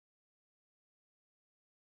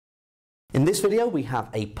In this video, we have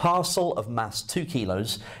a parcel of mass 2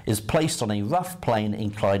 kilos is placed on a rough plane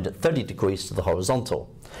inclined at 30 degrees to the horizontal.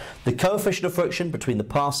 The coefficient of friction between the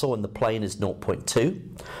parcel and the plane is 0.2.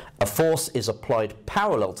 A force is applied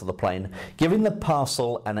parallel to the plane, giving the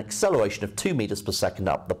parcel an acceleration of 2 meters per second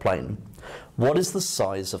up the plane. What is the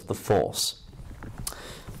size of the force?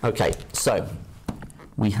 Okay, so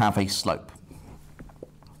we have a slope.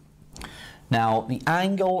 Now, the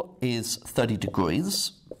angle is 30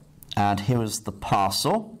 degrees. And here is the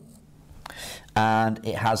parcel, and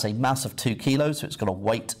it has a mass of 2 kilos, so it's got a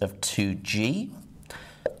weight of 2g.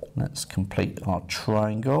 Let's complete our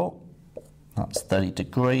triangle. That's 30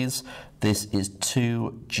 degrees. This is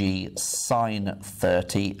 2g sine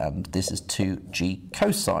 30, and this is 2g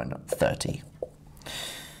cosine 30.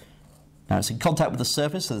 Now it's in contact with the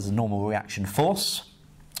surface, so there's a normal reaction force.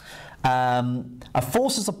 A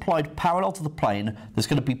force is applied parallel to the plane that's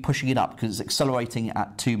going to be pushing it up because it's accelerating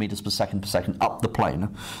at 2 meters per second up the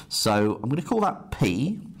plane. So I'm going to call that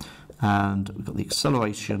P, and we've got the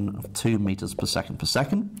acceleration of 2 meters per second.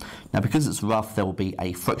 Now because it's rough, there will be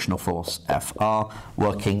a frictional force, Fr,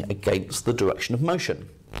 working against the direction of motion.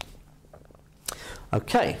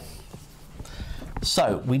 Okay,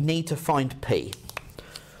 so we need to find P.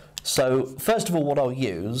 So first of all, what I'll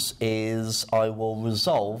use is I will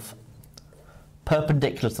resolve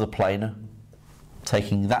perpendicular to the plane,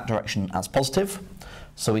 taking that direction as positive.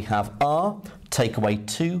 So we have R, take away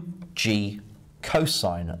 2g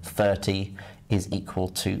cosine 30 is equal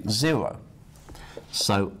to 0.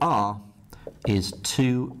 So R is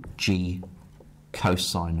 2g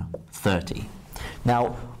cosine 30.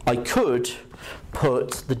 Now, I could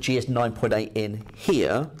put the g as 9.8 in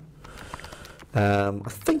here. I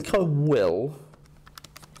think I will.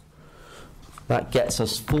 That gets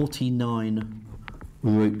us 49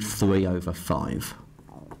 root 3 over 5.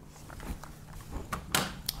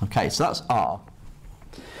 Okay, so that's R.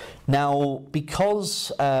 Now,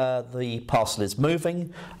 because the parcel is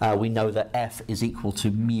moving, we know that F is equal to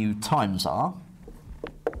mu times R.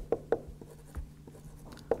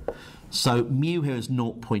 So mu here is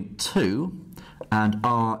 0.2, and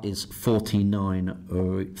R is 49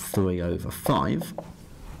 root 3 over 5.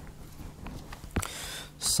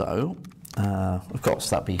 So, of course,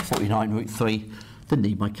 that'd be 49 root 3. Didn't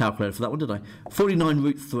need my calculator for that one, did I? 49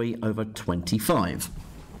 root 3 over 25.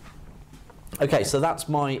 Okay, so that's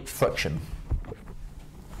my friction.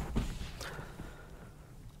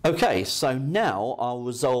 Okay, so now I'll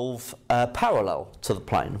resolve parallel to the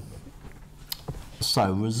plane.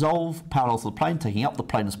 So resolve parallel to the plane, taking up the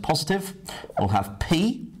plane as positive. We'll have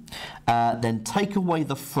P. Then take away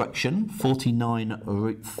the friction, 49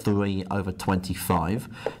 root 3 over 25.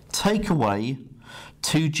 Take away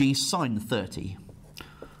 2g sine 30.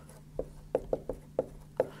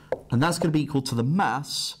 And that's going to be equal to the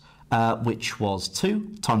mass, which was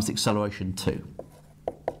 2, times the acceleration 2.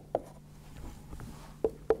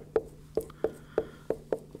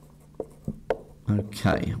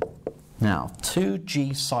 Okay, now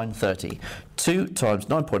 2g sine 30. 2 times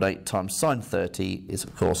 9.8 times sine 30 is,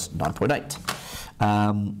 of course,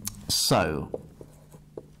 9.8. So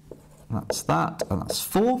that's that, and that's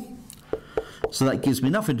 4. So that gives me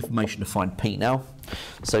enough information to find P now.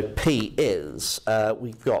 So P is,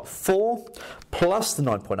 we've got 4 plus the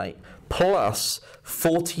 9.8 plus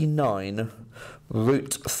 49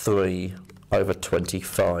 root 3 over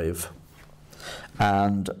 25.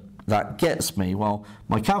 And that gets me, well,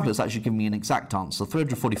 my calculator's actually giving me an exact answer,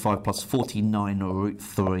 345 plus 49 root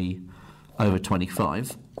 3 over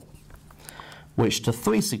 25, which to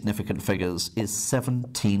 3 significant figures is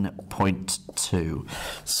 17.2.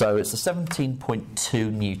 So it's a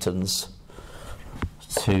 17.2 newtons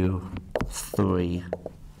to 3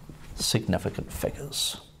 significant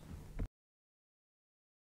figures.